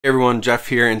Hey everyone, Jeff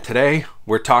here, and today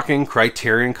we're talking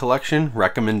Criterion Collection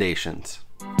recommendations.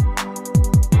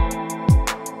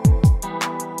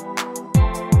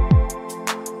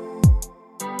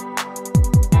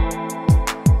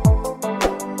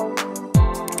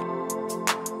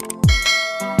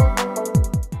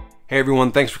 Hey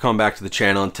everyone, thanks for coming back to the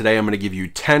channel, and today I'm going to give you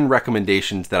 10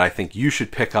 recommendations that I think you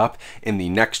should pick up in the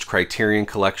next Criterion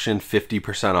Collection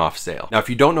 50% off sale. Now if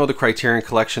you don't know the Criterion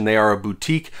Collection, they are a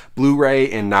boutique Blu-ray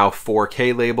and now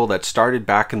 4K label that started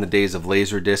back in the days of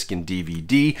Laserdisc and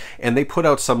DVD, and they put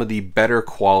out some of the better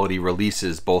quality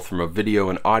releases both from a video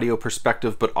and audio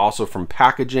perspective, but also from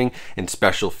packaging and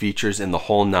special features in the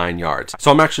whole 9 yards.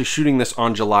 So I'm actually shooting this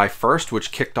on July 1st,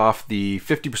 which kicked off the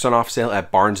 50% off sale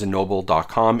at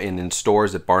barnesandnoble.com and in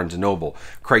stores at Barnes & Noble.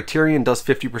 Criterion does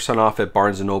 50% off at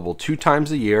Barnes & Noble 2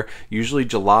 times a year, usually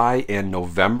July and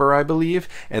November, I believe,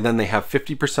 and then they have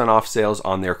 50% off sales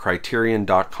on their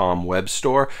Criterion.com web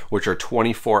store, which are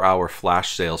 24-hour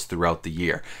flash sales throughout the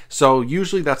year. So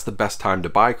usually that's the best time to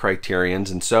buy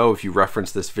Criterions, and so if you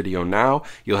reference this video now,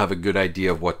 you'll have a good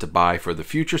idea of what to buy for the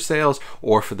future sales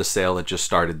or for the sale that just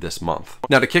started this month.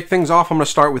 Now to kick things off, I'm going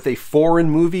to start with a foreign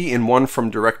movie and one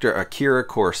from director Akira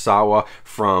Kurosawa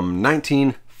from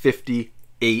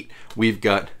 1958. We've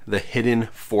got The Hidden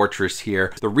Fortress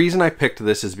here. The reason I picked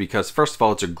this is because, first of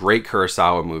all, it's a great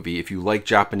Kurosawa movie. If you like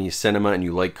Japanese cinema and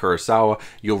you like Kurosawa,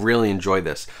 you'll really enjoy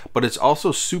this. But it's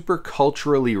also super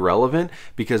culturally relevant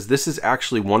because this is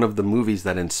actually one of the movies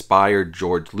that inspired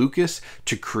George Lucas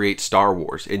to create Star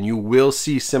Wars. And you will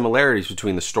see similarities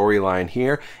between the storyline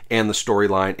here and the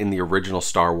storyline in the original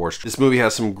Star Wars. This movie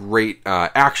has some great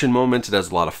action moments. It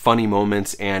has a lot of funny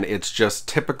moments, and it's just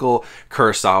typical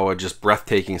Kurosawa, just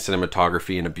breathtaking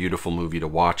cinematography and a beautiful movie to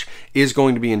watch. It is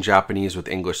going to be in Japanese with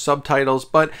English subtitles,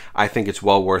 but I think it's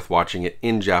well worth watching it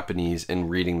in Japanese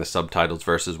and reading the subtitles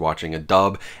versus watching a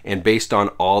dub. And based on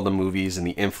all the movies and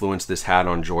the influence this had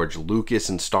on George Lucas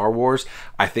and Star Wars,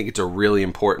 I think it's a really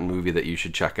important movie that you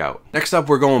should check out. Next up,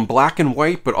 we're going black and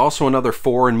white, but also another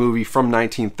foreign movie from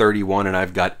 1931, and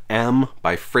I've got M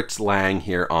by Fritz Lang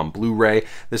here on Blu-ray.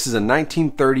 This is a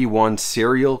 1931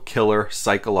 serial killer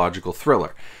psychological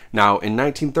thriller. Now, in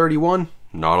 1931,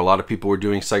 not a lot of people were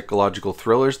doing psychological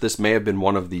thrillers. This may have been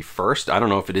one of the first. I don't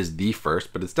know if it is the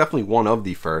first, but it's definitely one of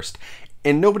the first.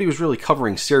 And nobody was really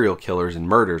covering serial killers and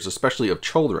murders, especially of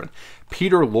children.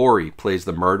 Peter Lorre plays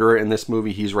the murderer in this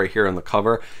movie. He's right here on the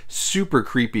cover. Super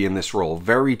creepy in this role.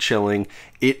 Very chilling.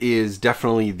 It is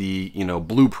definitely the,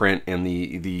 blueprint and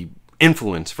the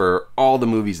influence for all the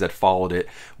movies that followed it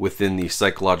within the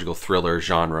psychological thriller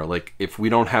genre. Like, if we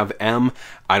don't have M,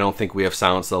 I don't think we have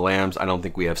Silence of the Lambs. I don't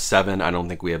think we have Seven. I don't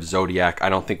think we have Zodiac. I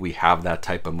don't think we have that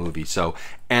type of movie. So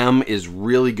M is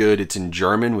really good. It's in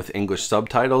German with English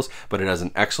subtitles, but it has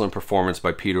an excellent performance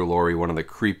by Peter Lorre, one of the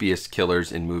creepiest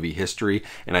killers in movie history,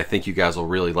 and I think you guys will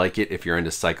really like it if you're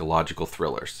into psychological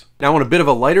thrillers. Now, on a bit of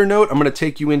a lighter note, I'm going to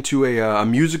take you into a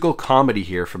musical comedy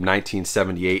here from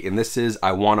 1978, and this is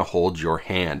I Want to Hold Your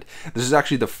Hand. This is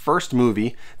actually the first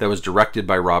movie that was directed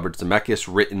by Robert Zemeckis,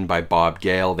 written by Bob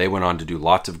Gale. They went on to do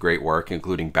lots of great work,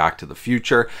 including Back to the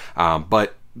Future,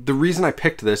 but the reason I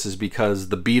picked this is because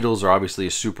the Beatles are obviously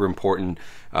a super important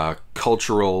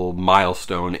cultural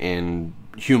milestone in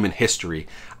human history.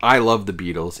 I love the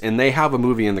Beatles, and they have a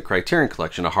movie in the Criterion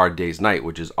Collection, A Hard Day's Night,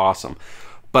 which is awesome.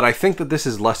 But I think that this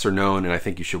is lesser known, and I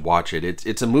think you should watch it.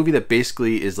 It's a movie that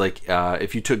basically is like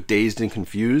if you took Dazed and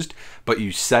Confused, but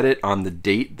you set it on the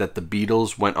date that the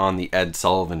Beatles went on the Ed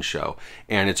Sullivan Show.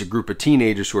 And it's a group of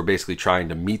teenagers who are basically trying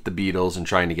to meet the Beatles and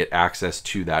trying to get access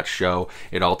to that show.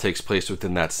 It all takes place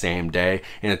within that same day,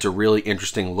 and it's a really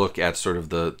interesting look at sort of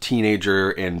the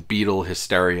teenager and Beatle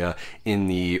hysteria in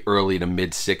the early to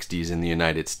mid-60s in the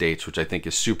United States, which I think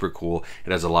is super cool.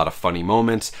 It has a lot of funny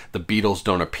moments. The Beatles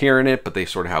don't appear in it, but they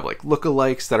sort of have like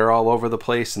lookalikes that are all over the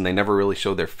place, and they never really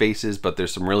show their faces, but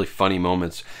there's some really funny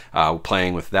moments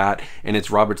playing with that. And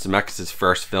it's Robert Zemeckis'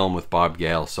 first film with Bob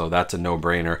Gale, so that's a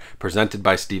no-brainer. Presented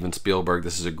by Steven Spielberg.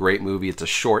 This is a great movie. It's a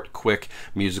short, quick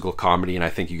musical comedy, and I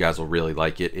think you guys will really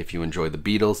like it if you enjoy the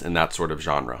Beatles and that sort of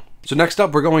genre. So next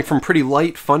up, we're going from pretty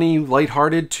light, funny,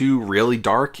 lighthearted to really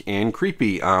dark and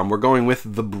creepy. We're going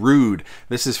with The Brood.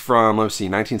 This is from, let's see,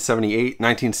 1978,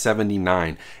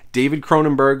 1979. David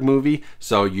Cronenberg movie,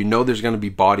 so you know there's going to be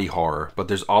body horror, but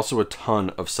there's also a ton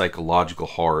of psychological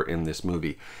horror in this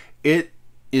movie. It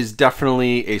is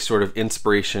definitely a sort of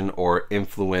inspiration or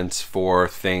influence for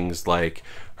things like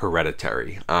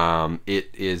Hereditary. It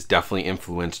is definitely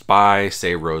influenced by,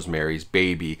 say, Rosemary's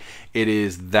Baby. It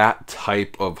is that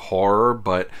type of horror,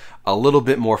 but a little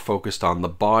bit more focused on the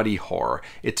body horror.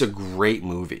 It's a great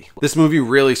movie. This movie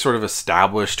really sort of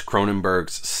established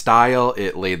Cronenberg's style.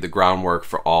 It laid the groundwork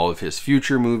for all of his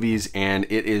future movies, and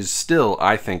it is still,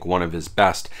 I think, one of his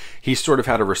best. He's sort of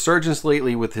had a resurgence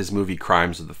lately with his movie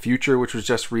Crimes of the Future, which was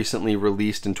just recently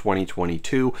released in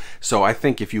 2022. So I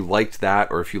think if you liked that,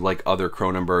 or if you like other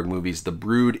Cronenberg movies, The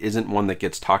Brood isn't one that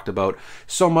gets talked about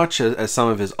so much as some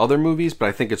of his other movies, but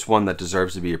I think it's one that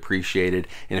deserves to be appreciated.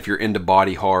 And if you're into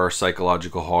body horror,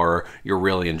 psychological horror, you'll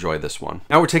really enjoy this one.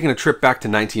 Now we're taking a trip back to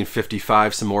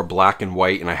 1955, some more black and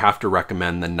white, and I have to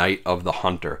recommend The Night of the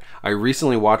Hunter. I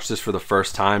recently watched this for the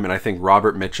first time, and I think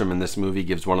Robert Mitchum in this movie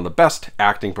gives one of the best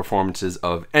acting performances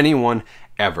of anyone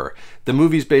ever. The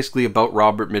movie's basically about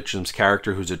Robert Mitchum's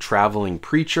character, who's a traveling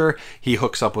preacher. He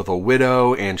hooks up with a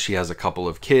widow and she has a couple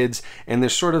of kids, and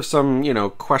there's sort of some,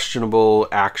 questionable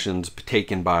actions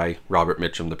taken by Robert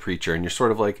Mitchum, the preacher, and you're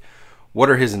sort of like, what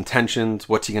are his intentions?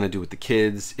 What's he going to do with the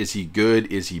kids? Is he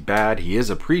good? Is he bad? He is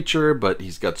a preacher, but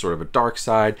he's got sort of a dark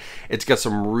side. It's got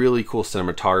some really cool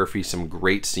cinematography, some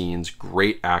great scenes,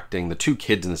 great acting. The two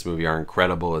kids in this movie are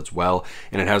incredible as well,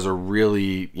 and it has a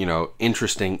really,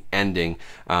 interesting ending.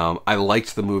 I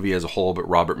liked the movie as a whole, but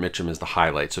Robert Mitchum is the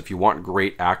highlight. So if you want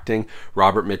great acting,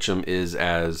 Robert Mitchum is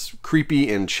as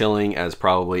creepy and chilling as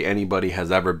probably anybody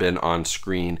has ever been on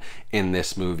screen in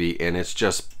this movie, and it's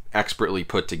just expertly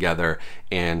put together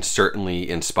and certainly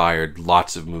inspired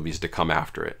lots of movies to come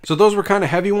after it. So those were kind of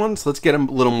heavy ones. Let's get a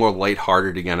little more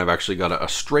lighthearted again. I've actually got a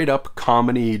straight up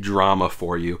comedy drama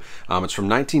for you. It's from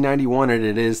 1991 and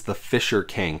it is The Fisher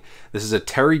King. This is a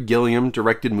Terry Gilliam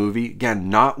directed movie. Again,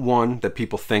 not one that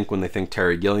people think when they think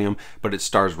Terry Gilliam, but it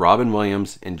stars Robin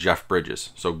Williams and Jeff Bridges.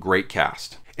 So great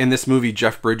cast. In this movie,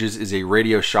 Jeff Bridges is a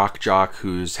radio shock jock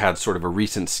who's had sort of a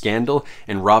recent scandal,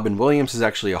 and Robin Williams is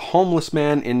actually a homeless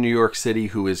man in New York City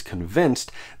who is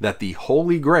convinced that the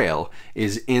Holy Grail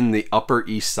is in the Upper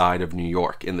East Side of New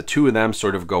York. And the two of them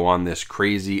sort of go on this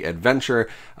crazy adventure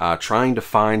trying to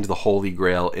find the Holy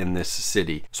Grail in this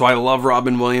city. So I love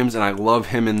Robin Williams and I love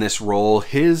him in this role.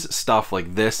 His stuff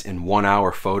like this in 1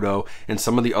 Hour Photo and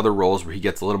some of the other roles where he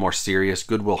gets a little more serious,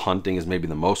 Good Will Hunting is maybe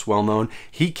the most well-known,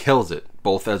 he kills it,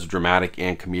 both as a dramatic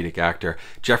and comedic actor.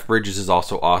 Jeff Bridges is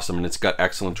also awesome, and it's got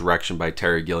excellent direction by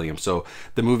Terry Gilliam. So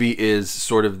the movie is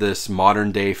sort of this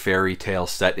modern day fairy tale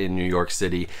set in New York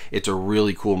City. It's a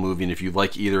really cool movie, and if you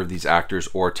like either of these actors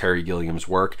or Terry Gilliam's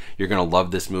work, you're gonna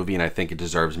love this movie, and I think it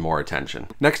deserves more attention.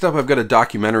 Next up, I've got a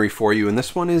documentary for you, and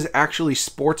this one is actually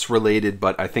sports related,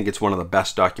 but I think it's one of the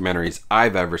best documentaries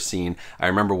I've ever seen. I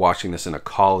remember watching this in a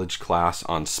college class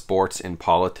on sports and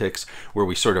politics, where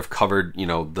we sort of covered,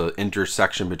 the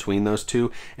intersection between those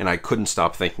two, and I couldn't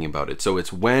stop thinking about it. So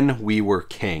it's When We Were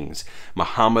Kings,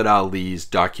 Muhammad Ali's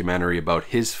documentary about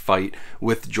his fight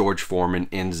with George Foreman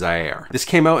in Zaire. This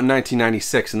came out in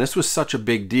 1996, and this was such a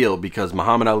big deal because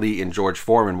Muhammad Ali and George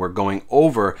Foreman were going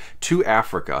over to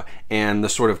Africa, and the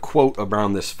sort of quote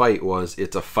around this fight was,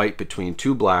 it's a fight between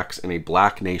two blacks in a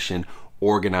black nation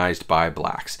organized by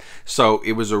blacks. So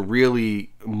it was a really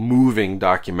moving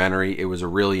documentary. It was a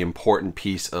really important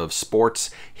piece of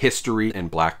sports history and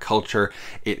black culture.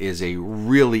 It is a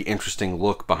really interesting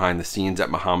look behind the scenes at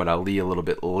Muhammad Ali a little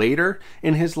bit later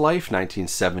in his life,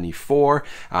 1974,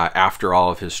 after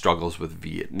all of his struggles with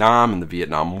Vietnam and the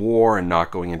Vietnam War and not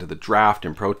going into the draft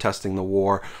and protesting the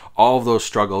war, all of those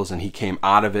struggles, and he came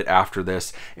out of it after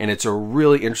this. And it's a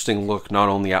really interesting look not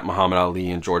only at Muhammad Ali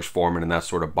and George Foreman and that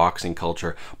sort of boxing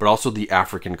culture, but also the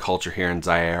African culture here in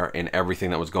Zaire and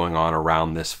everything that was going on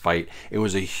around this fight. It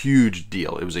was a huge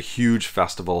deal. It was a huge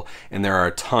festival, and there are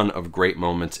a ton of great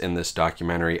moments in this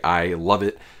documentary. I love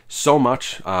it so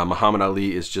much. Muhammad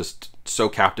Ali is just so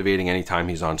captivating anytime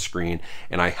he's on screen,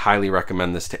 and I highly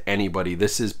recommend this to anybody.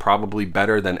 This is probably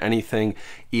better than anything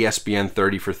ESPN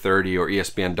 30 for 30 or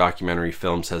ESPN Documentary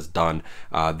Films has done.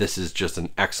 This is just an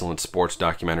excellent sports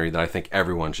documentary that I think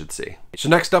everyone should see. So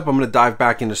next up, I'm going to dive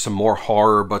back into some more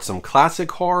horror, but some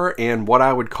classic horror and what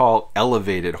I would call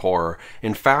elevated horror.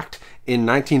 In fact, in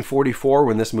 1944,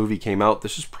 when this movie came out,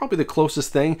 this is probably the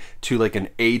closest thing to like an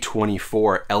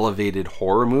A24 elevated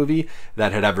horror movie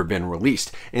that had ever been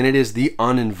released, and it is The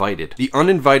Uninvited. The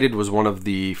Uninvited was one of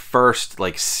the first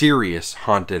like serious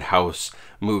haunted house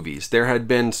movies. There had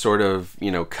been sort of,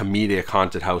 comedic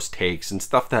haunted house takes and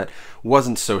stuff that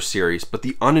wasn't so serious, but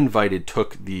The Uninvited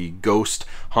took the ghost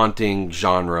haunting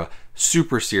genre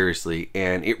super seriously,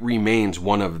 and it remains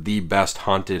one of the best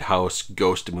haunted house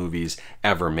ghost movies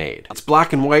ever made. It's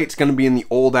black and white. It's going to be in the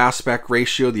old aspect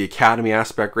ratio, the Academy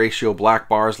aspect ratio, black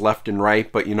bars left and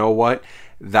right, but you know what?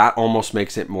 That almost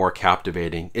makes it more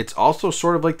captivating. It's also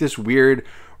sort of like this weird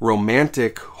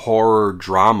romantic horror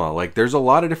drama. Like, there's a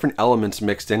lot of different elements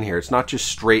mixed in here. It's not just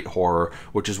straight horror,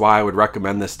 which is why I would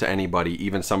recommend this to anybody,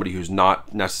 even somebody who's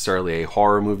not necessarily a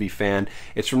horror movie fan.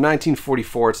 It's from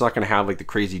 1944. It's not going to have like the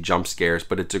crazy jump scares,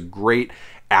 but it's a great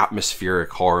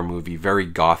atmospheric horror movie, very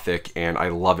gothic, and I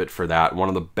love it for that. One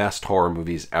of the best horror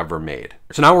movies ever made.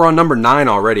 So now we're on number 9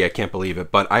 already. I can't believe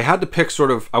it, but I had to pick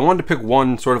I wanted to pick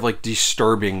one sort of like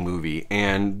disturbing movie,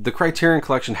 and the Criterion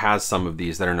Collection has some of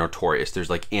these that are notorious. There's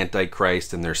like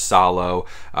Antichrist, and there's Salo,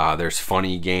 there's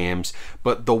Funny Games,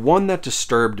 but the one that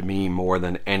disturbed me more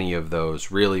than any of those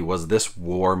really was this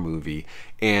war movie.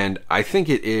 And I think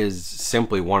it is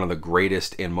simply one of the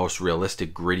greatest and most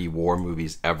realistic gritty war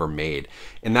movies ever made.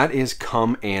 And that is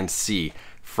Come and See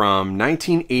from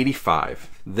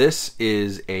 1985. This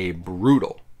is a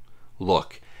brutal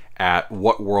look at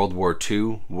what World War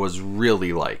II was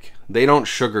really like. They don't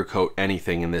sugarcoat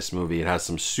anything in this movie. It has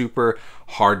some super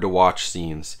hard to watch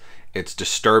scenes. It's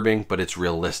disturbing, but it's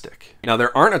realistic. Now,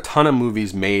 there aren't a ton of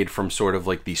movies made from sort of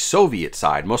like the Soviet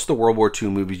side. Most of the World War II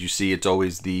movies you see, it's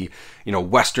always the,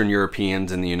 Western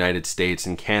Europeans in the United States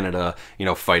and Canada,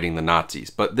 fighting the Nazis.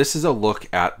 But this is a look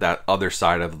at that other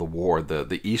side of the war,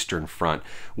 the Eastern Front,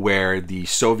 where the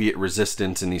Soviet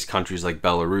resistance in these countries like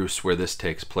Belarus, where this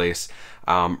takes place,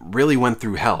 really went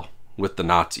through hell with the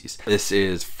Nazis. This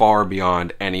is far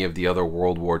beyond any of the other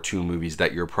World War II movies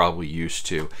that you're probably used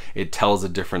to. It tells a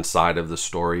different side of the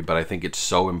story, but I think it's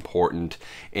so important,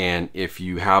 and if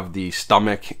you have the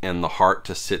stomach and the heart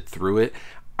to sit through it,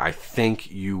 I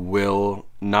think you will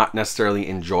not necessarily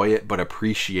enjoy it, but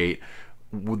appreciate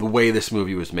the way this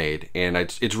movie was made. And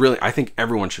it's really, I think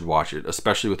everyone should watch it,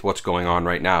 especially with what's going on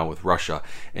right now with Russia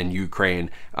and Ukraine.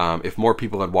 If more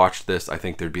people had watched this, I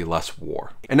think there'd be less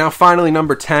war. And now finally,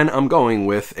 number 10, I'm going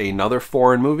with another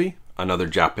foreign movie, another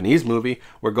Japanese movie.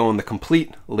 We're going the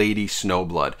complete Lady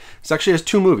Snowblood. This actually has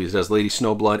 2 movies. It has Lady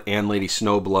Snowblood and Lady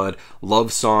Snowblood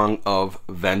Love Song of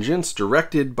Vengeance,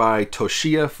 directed by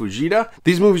Toshiya Fujita.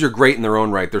 These movies are great in their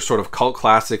own right. They're sort of cult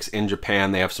classics in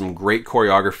Japan. They have some great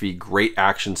choreography, great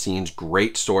action scenes,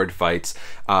 great sword fights.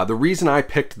 The reason I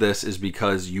picked this is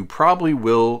because you probably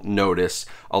will notice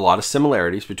a lot of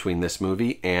similarities between this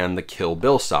movie and the Kill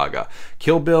Bill saga.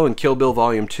 Kill Bill and Kill Bill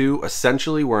Volume 2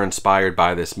 essentially were inspired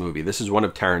by this movie. This is one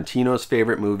of Tarantino's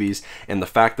favorite movies, and the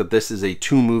fact that this is a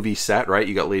 2-movie set, right?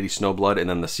 You got Lady Snowblood and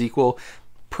then the sequel,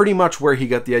 pretty much where he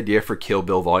got the idea for Kill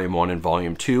Bill Volume 1 and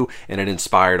Volume 2, and it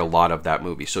inspired a lot of that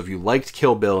movie. So if you liked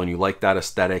Kill Bill and you like that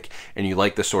aesthetic, and you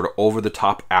like the sort of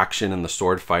over-the-top action and the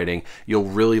sword fighting, you'll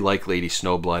really like Lady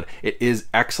Snowblood. It is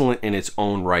excellent in its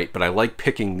own right, but I like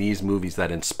picking these movies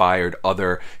that inspired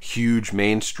other huge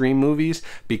mainstream movies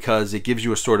because it gives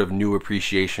you a sort of new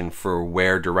appreciation for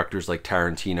where directors like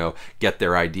Tarantino get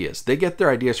their ideas. They get their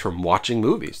ideas from watching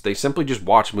movies. They simply just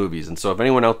watch movies. And so if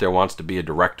anyone out there wants to be a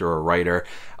director or a writer,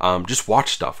 just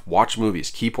watch stuff, watch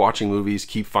movies, keep watching movies,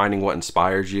 keep finding what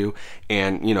inspires you,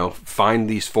 and find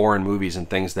these foreign movies and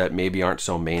things that maybe aren't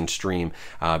so mainstream,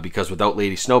 because without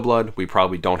Lady Snowblood, we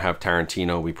probably don't have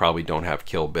Tarantino, we probably don't have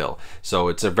Kill Bill. So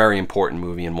it's a very important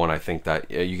movie, and one I think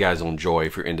that you guys will enjoy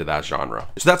if you're into that genre.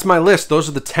 So that's my list. Those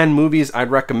are the 10 movies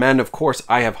I'd recommend. Of course,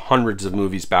 I have hundreds of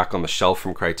movies back on the shelf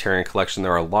from Criterion Collection.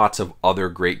 There are lots of other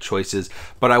great choices,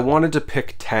 but I wanted to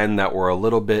pick 10 that were a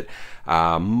little bit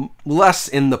less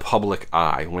in the public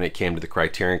eye when it came to the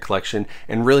Criterion Collection,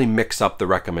 and really mix up the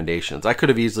recommendations. I could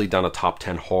have easily done a top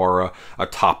 10 horror, a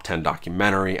top 10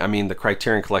 documentary. I mean, the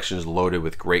Criterion Collection is loaded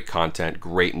with great content,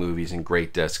 great movies, and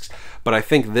great discs, but I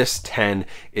think this 10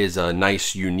 is a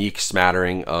nice, unique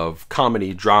smattering of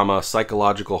comedy, drama,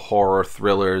 psychological horror,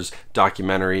 thrillers,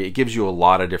 documentary. It gives you a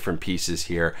lot of different pieces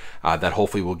here that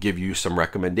hopefully will give you some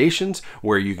recommendations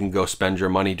where you can go spend your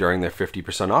money during their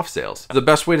 50% off sales. The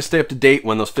best way to stay up to date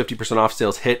when those 50% off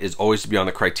sales hit is always to be on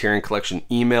the Criterion Collection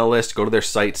email list. Go to their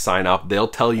site, sign up. They'll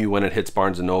tell you when it hits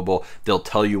Barnes & Noble. They'll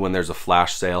tell you when there's a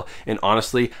flash sale. And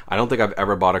honestly, I don't think I've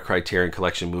ever bought a Criterion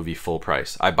Collection movie full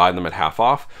price. I buy them at half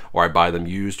off, or I buy them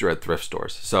used or at thrift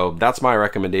stores. So that's my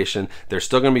recommendation. They're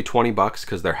still going to be 20 bucks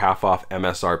because they're half off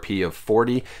MSRP of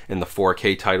 40, and the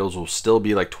 4K titles will still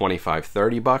be like 25,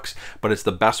 30 bucks, but it's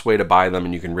the best way to buy them,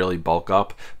 and you can really bulk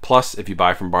up. Plus, if you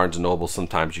buy from Barnes & Noble,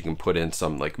 sometimes you can put in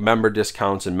some like membership member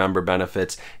discounts and member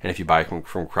benefits. And if you buy from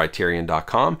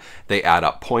Criterion.com, they add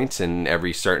up points, and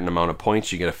every certain amount of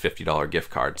points you get a $50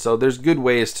 gift card. So there's good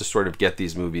ways to sort of get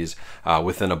these movies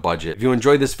within a budget. If you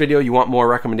enjoyed this video, you want more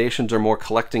recommendations or more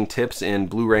collecting tips in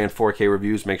Blu-ray and 4K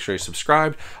reviews, make sure you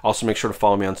subscribe. Also make sure to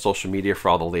follow me on social media for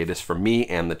all the latest from me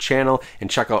and the channel, and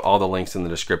check out all the links in the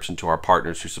description to our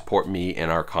partners who support me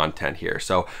and our content here.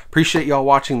 So appreciate y'all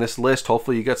watching this list.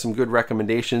 Hopefully you got some good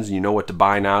recommendations and you know what to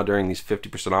buy now during these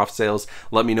 50% off sales.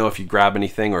 Let me know if you grab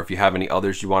anything, or if you have any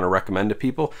others you want to recommend to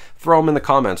people. Throw them in the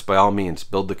comments by all means.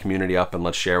 Build the community up and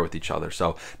let's share with each other.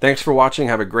 So thanks for watching.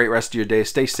 Have a great rest of your day.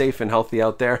 Stay safe and healthy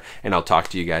out there, and I'll talk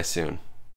to you guys soon.